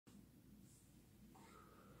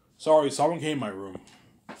Sorry, someone came in my room.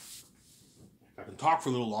 I can talk for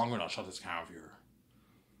a little longer and I'll shut this camera here.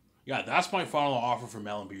 Yeah, that's my final offer for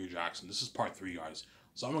Mel and Peter Jackson. This is part 3, guys.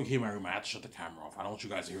 Someone came in my room, I had to shut the camera off. I don't want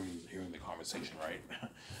you guys hearing the conversation, right?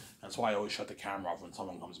 That's why I always shut the camera off when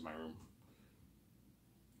someone comes in my room.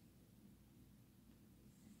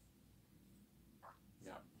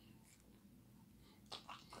 Yeah.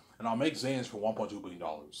 And I'll make Zane's for $1.2 billion.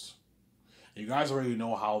 And you guys already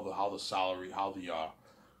know how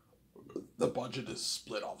the budget is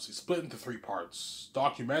split, obviously. Split into 3 parts.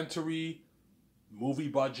 Documentary, movie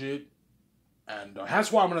budget, and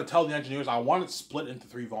that's why I'm going to tell the engineers I want it split into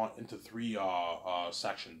three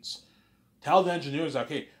sections. Tell the engineers,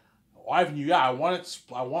 okay, Ivan, when I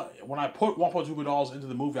put $1.2 billion into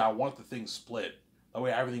the movie, I want the thing split. That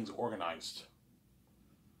way everything's organized.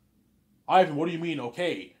 Ivan, what do you mean?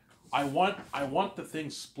 Okay, I want the thing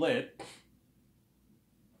split.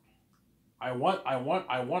 I want the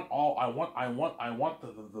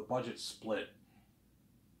budget split.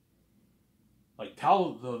 Like,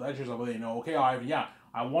 tell the engineers that they know, okay, Ivan, yeah,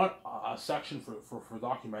 I want a section for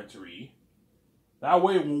documentary. That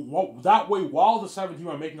way, while the 7 team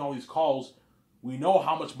are making all these calls, we know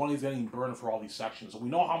how much money is getting burned for all these sections. So we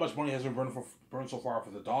know how much money has been burned so far for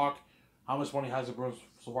the doc, how much money has been burned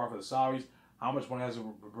so far for the salaries, how much money has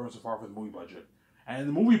been burned so far for the movie budget. And in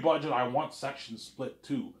the movie budget, I want sections split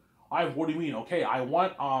too. What do you mean? Okay, I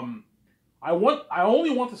only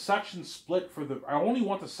want the section split for the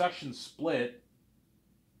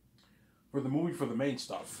movie for the main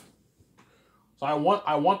stuff. So I want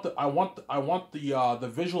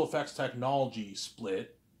the visual effects technology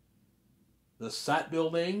split, the set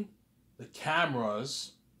building, the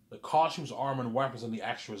cameras, the costumes, armor, and weapons, and the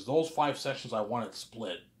extras. Those 5 sections I want it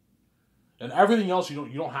split. And everything else you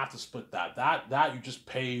don't have to split that. That you just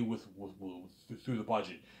pay with through the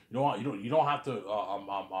budget. You don't have to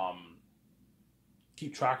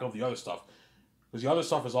keep track of the other stuff, because the other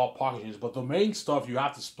stuff is all pocket changes. But the main stuff you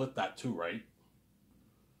have to split that too, right?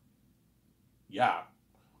 Yeah.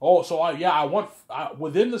 Oh, so I want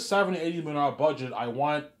within the $70-80 million budget, I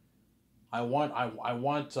want 5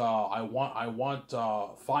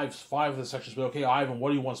 of the sections split. Okay, Ivan, what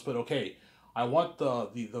do you want split? Okay, I want the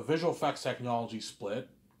visual effects technology split.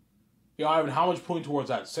 Okay, Ivan, how much putting towards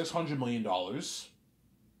that? $600 million.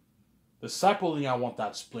 The set building, I want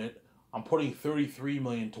that split. I'm putting $33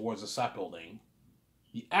 million towards the set building.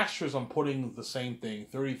 The extras, I'm putting the same thing,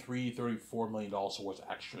 $34 million towards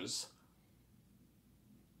extras.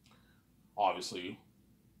 Obviously.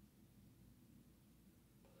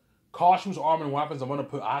 Costumes, armor, and weapons, I'm gonna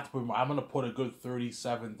put a good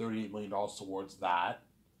 $38 million towards that.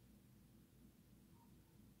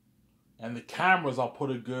 And the cameras, I'll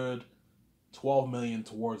put a good $12 million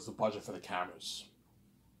towards the budget for the cameras.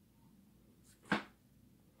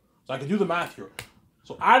 So I can do the math here.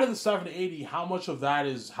 So out of the 780, how much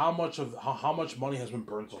money has been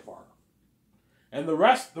burned so far? And the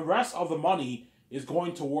rest of the money is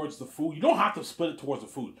going towards the food. You don't have to split it towards the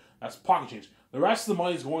food. That's pocket change. The rest of the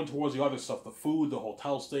money is going towards the other stuff: the food, the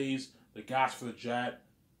hotel stays, the gas for the jet.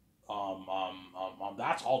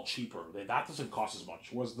 That's all cheaper. That doesn't cost as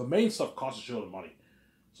much. Whereas the main stuff costs a shitload of money.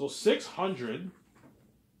 So 600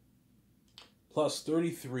 plus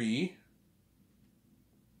 33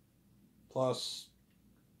 plus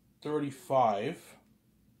 35.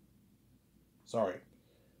 Sorry.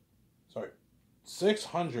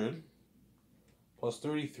 600 plus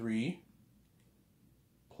 33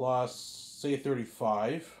 plus, say,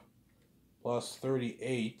 35 plus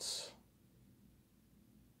 38.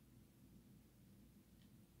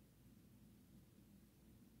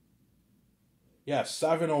 Yeah,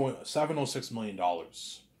 $706 million.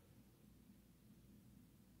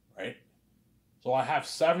 Right? So I have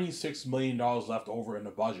 $76 million left over in the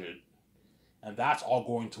budget, and that's all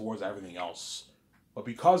going towards everything else. But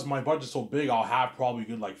because my budget's so big, I'll have probably a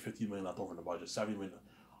good like $50 million left over in the budget. $70 million.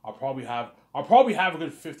 I'll probably have a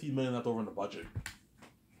good $50 million left over in the budget.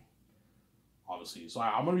 Obviously, so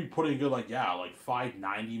I'm gonna be putting a good like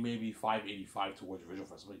 $590 maybe $585 towards visual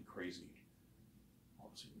effects, something crazy.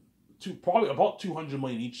 Obviously, probably about $200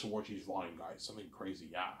 million each towards each volume, guys. Something crazy,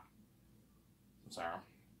 yeah. Sarah.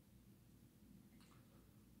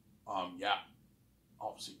 Yeah,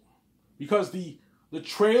 obviously, because the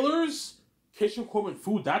trailers, kitchen equipment,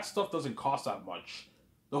 food, that stuff doesn't cost that much.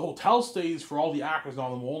 The hotel stays for all the actors and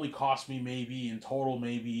all them will only cost me maybe $20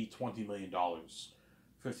 million.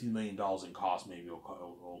 $15 million in cost maybe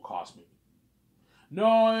will cost me.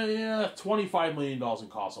 No, yeah, $25 million in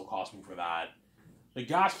cost will cost me for that. The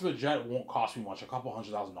gas for the jet won't cost me much. A couple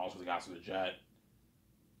 $100,000 for the gas for the jet.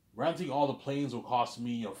 Renting all the planes will cost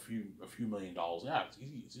me a few $1,000,000. Yeah, it's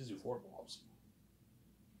easy. It's easy affordable, obviously.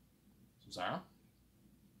 So, Sarah?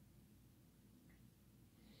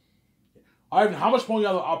 Ivan, how much money?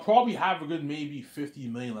 I'll probably have a good maybe 50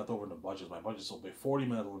 million left over in the budget. My budget's so big. 40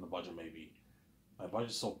 million left over in the budget, maybe. My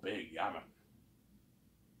budget's so big. Yeah, man.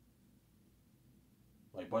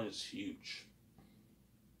 My budget's huge.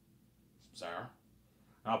 Sarah?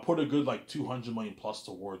 And I'll put a good like 200 million plus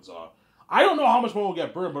towards. I don't know how much money will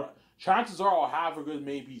get burned, but chances are I'll have a good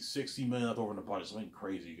maybe 60 million left over in the budget. Something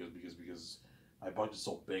crazy because my budget's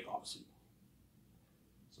so big, obviously.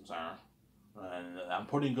 So, Sarah? And I'm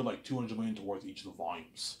putting good like 200 million towards each of the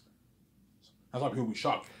volumes. That's why people be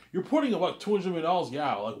shocked. You're putting about $200 million,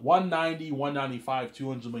 yeah, like 190, 195,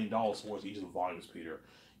 $200 million towards each of the volumes, Peter.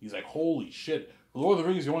 He's like, holy shit. For Lord of the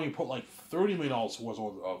Rings, you only put like $30 million towards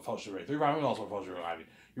Fellowship Ring, $35 million towards Fellowship Ring, Ivan.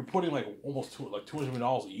 You're putting like almost $200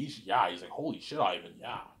 million each. Yeah, he's like, holy shit, Ivan,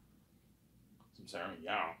 yeah. I'm saying,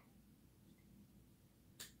 yeah.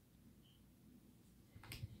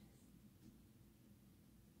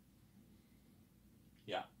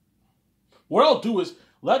 What I'll do is,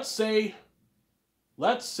 let's say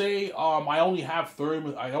I only have $30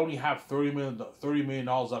 million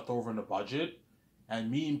left over in the budget,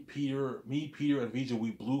 and me, Peter, and Vijay,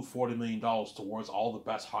 we blew $40 million towards all the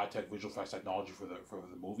best high tech visual effects technology for the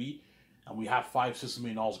movie, and we have $560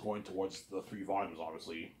 million going towards the 3 volumes.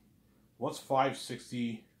 Obviously, what's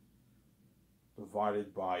 560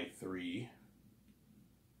 divided by 3?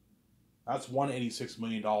 That's $186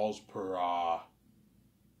 million per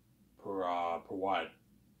what?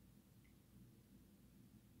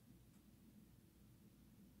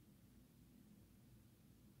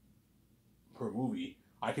 Per movie.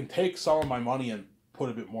 I can take some of my money and put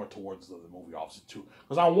a bit more towards the movie, obviously, too.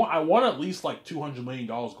 Because I want at least like $200 million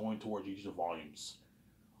going towards each of the volumes.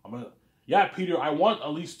 Yeah, Peter, I want at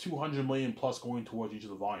least 200 million plus going towards each of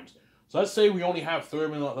the volumes. So let's say we only have $30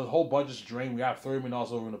 million, the whole budget's drained, we have $30 million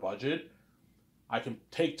over in the budget. I can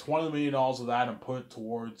take $20 million of that and put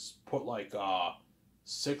like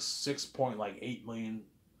 6.8 million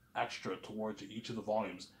extra towards each of the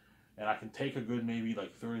volumes, and I can take a good maybe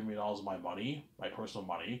like $30 million of my money, my personal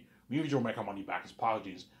money. Maybe you'll make our money back as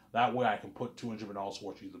apologies. That way I can put $200 million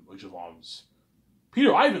towards each of the volumes.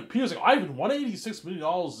 Peter's like, Ivan, $186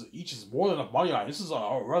 million each is more than enough money. This is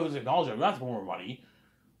a relevant technology. We have to put more money.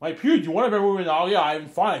 Like, Peter, do you want to make more money now? Yeah, Ivan,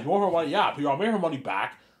 fine. If you want more money, yeah, Peter, I'll make her money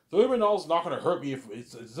back. $30 million is not going to hurt me if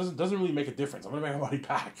it doesn't really make a difference. I'm going to make my money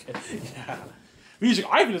back. Yeah. Vijay,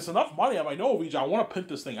 Ivan, it's enough money. I'm like, no, Vijay, I want to pimp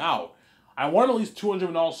this thing out. I want at least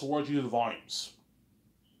 $200 million towards each of the volumes.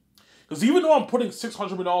 Because even though I'm putting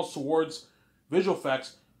 $600 million towards visual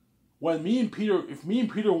effects, if me and Peter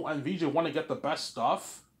and Vijay want to get the best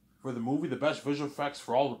stuff for the movie, the best visual effects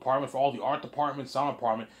for all the departments, for all the art department, sound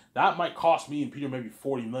department, that might cost me and Peter maybe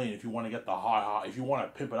 $40 million if you want to get the high, if you want to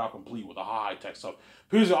pimp it out complete with the high tech stuff.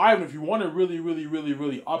 Peter's like, Ivan, if you want to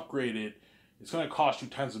really upgrade it, it's going to cost you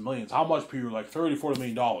tens of millions. How much, Peter? Like $30-40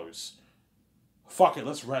 million. Fuck it,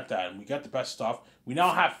 let's rent that, and we get the best stuff. We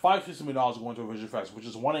now have $560 million going to visual effects, which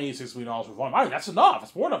is $186 million for volume. I mean, that's enough.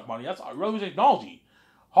 That's more than enough money. That's relevant technology.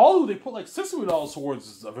 Hollywood, they put like $60 million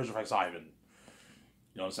towards visual effects, Ivan.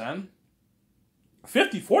 You know what I'm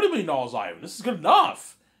saying? $40 million, Ivan. This is good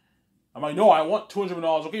enough. I'm like, no, I want $200 million.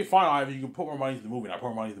 Okay, fine, Ivan. You can put more money into the movie. And I put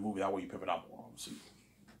more money into the movie. That way you pimp it up more. See.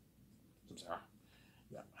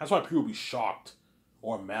 Yeah. That's why people will be shocked.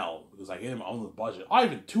 Or Mel. Because I gave him on the budget.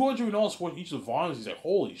 Ivan, $200 million for each of the volumes. He's like,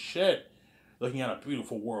 holy shit. Looking at a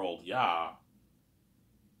beautiful world. Yeah.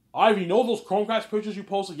 Ivan, you know those Chromecast pictures you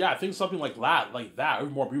posted? Yeah, I think something like that.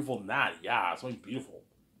 Even more beautiful than that. Yeah, something beautiful.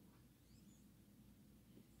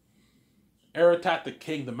 Aratat the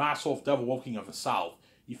king, the master wolf devil woking of the south.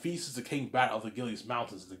 He feasts the king bat of the Gilead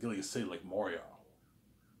mountains, the Gilead city like Moria.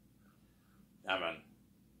 Yeah, man.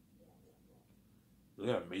 Look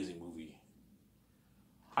at an amazing movie.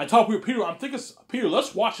 I tell Peter,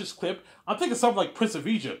 let's watch this clip. I'm thinking something like Prince of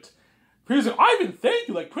Egypt. Peter's like, Ivan, thank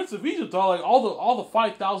you. Like Prince of Egypt, like all the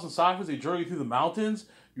 5,000 ciphers, they journey through the mountains.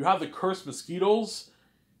 You have the cursed mosquitoes.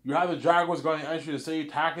 You have the jaguars going to enter the city.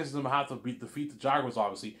 Takis and them have to defeat the jaguars,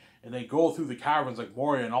 obviously. And they go through the caverns like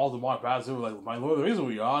Moria and all the Mont Bads. They were like, my lord, the reason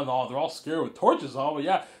we are, and all, they're all scared with torches. Oh, but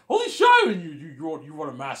yeah, holy shit, you wrote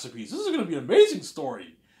a masterpiece. This is going to be an amazing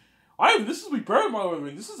story. Ivan, this is we buried my Lord of the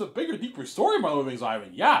Rings. This is a bigger, deeper story, my Lord of the Rings,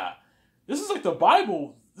 Ivan. Yeah, this is like the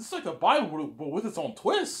Bible. This is like the Bible, but with its own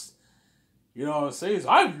twist. You know what I'm saying?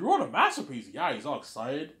 Ivan, you wrote a masterpiece. Yeah, he's all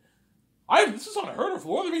excited. Ivan, this is unheard of. For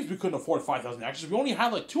Lord of the Rings, we couldn't afford 5,000 extras. We only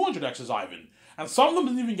had like 200 extras, Ivan. And some of them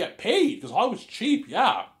didn't even get paid because Hollywood's cheap,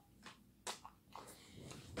 yeah.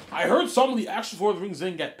 I heard some of the extras for Lord of the Rings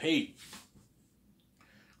didn't get paid.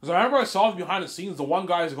 Because I remember I saw behind the scenes, the one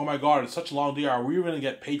guy's like, oh my god, it's such a long day, are we even going to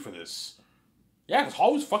get paid for this? Yeah, because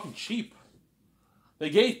Hollywood's fucking cheap. They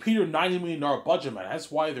gave Peter $90 million budget, man. That's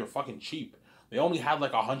why they're fucking cheap. They only had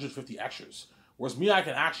like 150 extras. Whereas me, I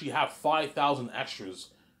can actually have 5,000 extras.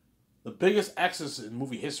 The biggest extras in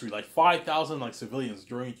movie history, like 5,000 like civilians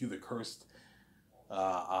journeying through the cursed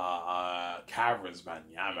caverns, man.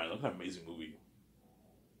 Yeah, man, look at that amazing movie.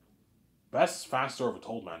 Best fan story ever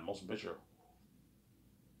told, man. Motion picture.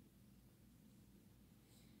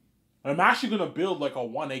 And I'm actually going to build like a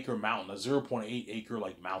 1 acre mountain, a 0.8 acre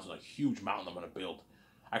like mountain, a huge mountain I'm going to build.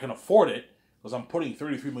 I can afford it because I'm putting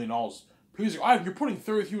 $33 million. People say, Ivan, you're putting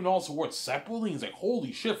 $33 million towards set building? He's like,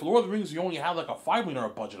 holy shit, for Lord of the Rings, we only had like a $5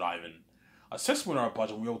 million budget, Ivan. A $6 million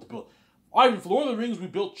budget we were able to build. Ivan, for Lord of the Rings, we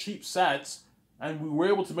built cheap sets and we were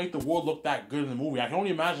able to make the world look that good in the movie. I can only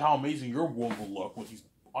imagine how amazing your world will look with these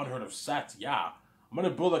unheard of sets. Yeah. I'm going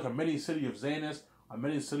to build like a mini city of Xanus, a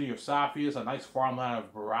mini city of Saphius, a nice farmland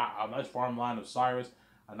of Barak, a nice farmland of Cyrus,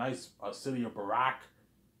 a nice city of Barak,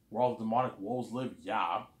 where all the demonic wolves live.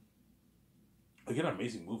 Yeah. Again, an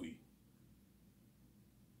amazing movie.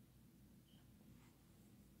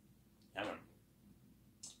 Yeah, man.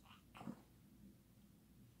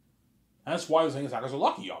 And that's why the Xanus attackers are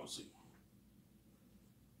lucky, obviously.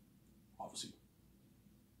 Obviously.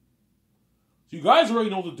 So you guys already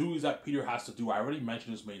know the duties that Peter has to do. I already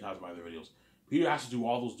mentioned this many times in my other videos. Peter has to do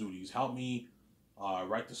all those duties. Help me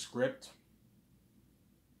write the script.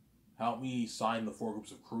 Help me sign the 4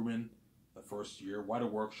 groups of crewmen the first year. Write a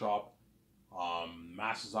workshop.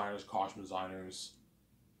 Mass designers, costume designers.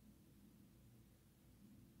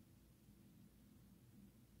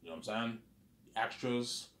 You know what I'm saying?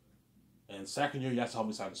 Extras. And second year, he has to help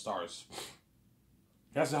me sign the stars.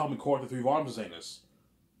 He has to help me court the 3 volumes of Xanus.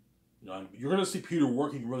 You know, and you're gonna see Peter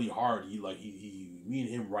working really hard. Me and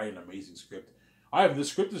him write an amazing script. This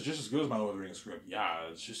script is just as good as my Lord of the Rings script. Yeah,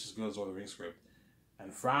 it's just as good as Lord of the Rings script.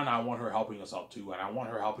 And Fran, I want her helping us out too, and I want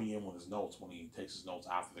her helping him with his notes when he takes his notes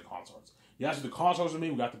after the consorts. He has to do the consorts with me.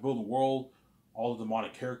 We got to build the world, all the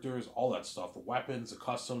demonic characters, all that stuff, the weapons, the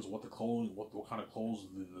customs, what the clothing, what kind of clothes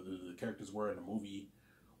the characters wear in the movie,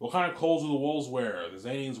 what kind of clothes do the wolves wear, the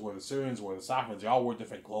Xanians wear, the Syrians wear, the Sakhmins, they all wear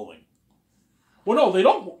different clothing. Well, no, they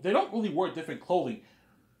don't. They don't really wear different clothing,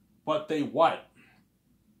 but they what?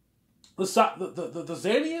 The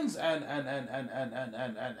Xanians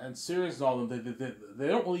and Syrians and all them, they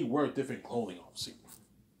don't really wear different clothing, obviously.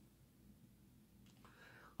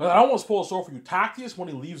 But I don't want to spoil the story for you. Tactius, when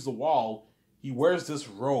he leaves the wall, he wears this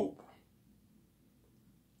robe,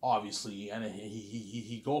 obviously, and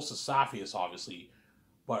he goes to Saphius, obviously.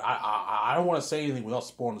 But I don't want to say anything without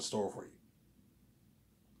spoiling the story for you.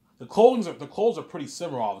 The clothes are pretty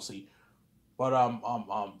similar, obviously, but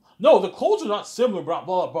no, the clothes are not similar,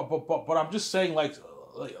 but I'm just saying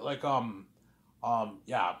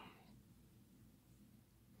yeah,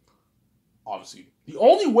 obviously the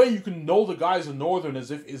only way you can know the guy's a Northern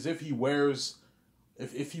is if he wears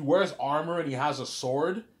armor and he has a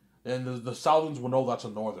sword, then the Southerns will know that's a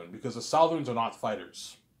Northern because the Southerns are not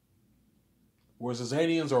fighters, whereas the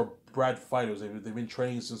Xanians are bred fighters. They've been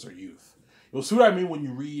training since their youth. You'll see what I mean when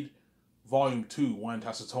you read Volume 2, when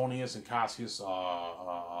Tacitonius and Cassius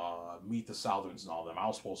meet the Southerns and all them.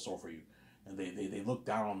 I'll spoil the story for you. And they look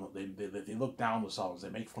down on they look down on the Southerns. They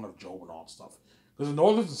make fun of Job and all that stuff. Because the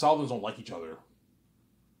Northerns and Southerns don't like each other.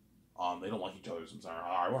 They don't like each other sometimes.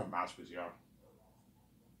 I want a masterpiece, yeah.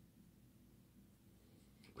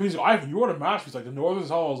 Please, Ivan, you want a masterpiece. Like the Northerns and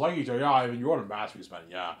Southerns like each other. Yeah, Ivan, you want a masterpiece, man.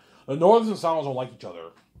 Yeah. The Northerns and Southerns don't like each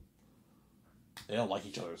other. They don't like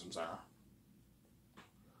each other sometimes.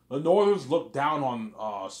 The Northerns look down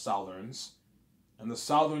on Southerns, and the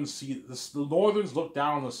Southerns see the Northerns look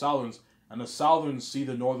down on the Southerns, and the Southerns see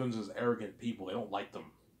the Northerns as arrogant people. They don't like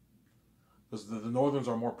them because the Northerns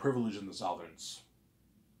are more privileged than the Southerns,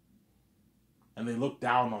 and they look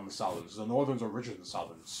down on the Southerns. The Northerns are richer than the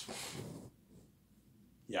Southerns.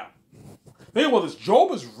 Yeah. Think about this.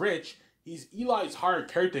 Job is rich. He's Eli's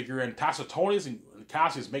hired caretaker, and Tacitonius and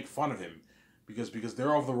Cassius make fun of him. Because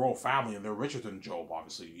they're of the royal family and they're richer than Job,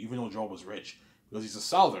 obviously, even though Job was rich. Because he's a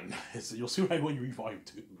Southern. You'll see when you read Volume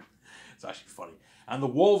 2. It's actually funny. And the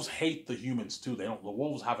wolves hate the humans too. The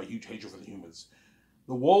wolves have a huge hatred for the humans.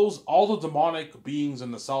 The wolves, all the demonic beings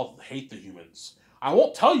in the South hate the humans. I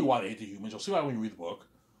won't tell you why they hate the humans. You'll see why when you read the book.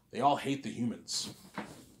 They all hate the humans.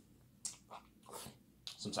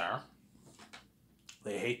 Samsara.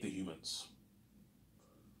 They hate the humans.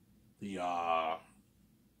 The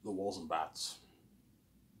wolves and bats.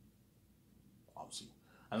 Obviously.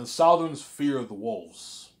 And the Southerns fear the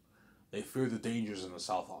wolves. They fear the dangers in the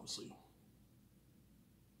south, obviously.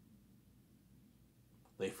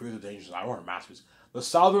 They fear the dangers. I want a masterpiece. The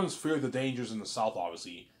Southerns fear the dangers in the south,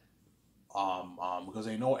 obviously. Because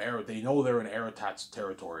they know they're in Aratat's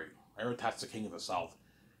territory. Aratat's the king of the south.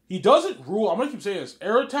 He doesn't rule. I'm gonna keep saying this.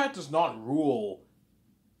 Aratat does not rule.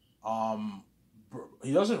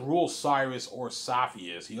 He doesn't rule Cyrus or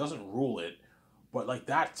Safius. He doesn't rule it, but like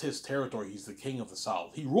that's his territory. He's the king of the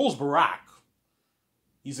south. He rules Barak.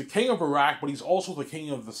 He's the king of Barak, but he's also the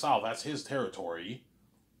king of the south. That's his territory,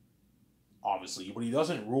 obviously. But he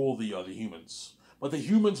doesn't rule the humans. But the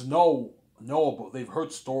humans know about. They've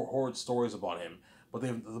heard stories about him. But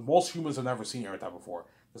most humans have never seen Aratat before,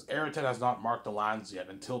 because Aratat has not marked the lands yet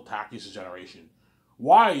until Tacius' generation.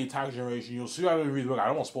 Why Tacius' generation? You'll see. I didn't read the book. I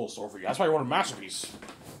don't want to spoil the story for you. That's why you want a masterpiece.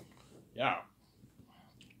 Yeah.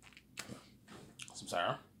 Some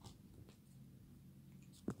Sarah.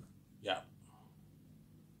 Yeah.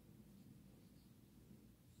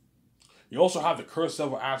 You also have the cursed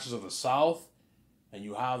devil ashes of the south, and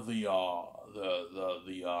you have the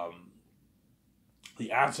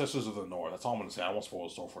ancestors of the north. That's all I'm gonna say. I won't spoil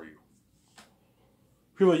the story for you.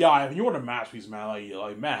 People are like, yeah, Ivan, you want a masterpiece, man.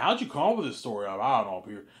 Like, man, how'd you come up with this story? I don't know,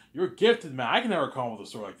 Peter. You're gifted, man. I can never come up with a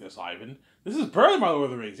story like this, Ivan. This is better than my Lord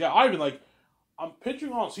of the Rings. Yeah, Ivan, like, I'm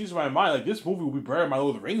picturing all seasons in my mind, like, this movie will be better than my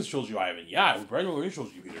Lord of the Rings trilogy, Ivan. Yeah, it will be better than my Lord of the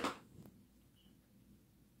Rings trilogy, Peter.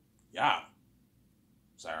 Yeah.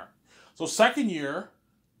 Sarah. So, second year,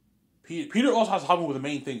 Peter also has to help me with the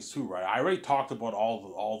main things, too, right? I already talked about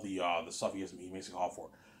all the stuff he makes a call for.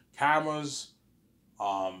 Cameras,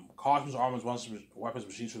 costumes, armors, weapons,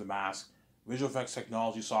 machines for the mask, visual effects,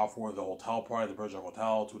 technology, software, the hotel party, the Bergerac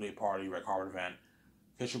Hotel, 2-day party, red carpet event,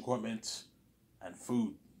 kitchen equipment, and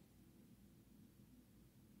food.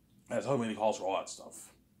 That's how many calls for all that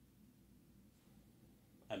stuff.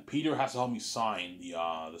 And Peter has to help me sign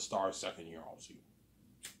the Star's second year, obviously.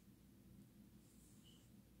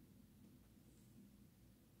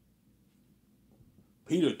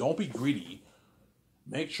 Peter, don't be greedy.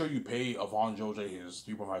 Make sure you pay Avon Jose his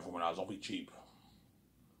 $3.54 million. Don't be cheap.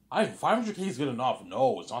 500K is good enough.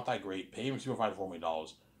 No, it's not that great. Pay him $3.54 million.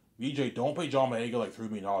 VJ, don't pay John Boyega like $3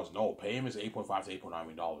 million. No, pay him his $8.5 to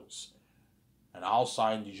 $8.9 million. And I'll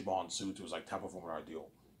sign Digimon Hansu to his like $10.4 million deal.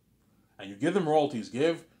 And you give them royalties.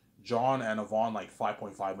 Give John and Avon like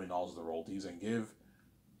 $5.5 million of the royalties, and give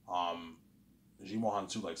Digimon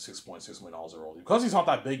Hansu like $6.6 million of royalties. Because he's not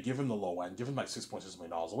that big, give him the low end. Give him like $6.6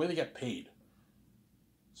 million. The way they get paid.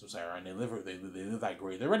 So Sarah, and they live that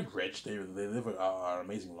great. They're already rich. They live an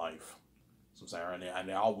amazing life. So Sarah, and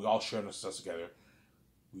we all share in the success together.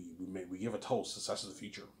 We give a toast, success of the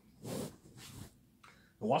future.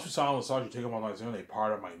 And once we sign on the side, you take them on like they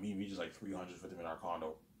part of my me just like $350 million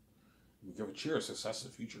condo. We give a cheers, success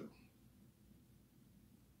of the future.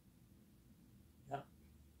 Yeah.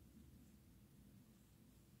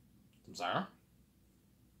 So Sarah.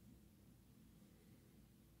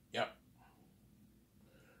 Yeah.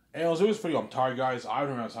 And let's do this video. I'm tired, guys. I don't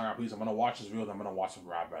know how to sign out. Please, I'm gonna watch this video. Then I'm gonna watch some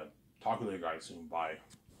Rap Bed. Talk to you later, guys. Soon. Bye.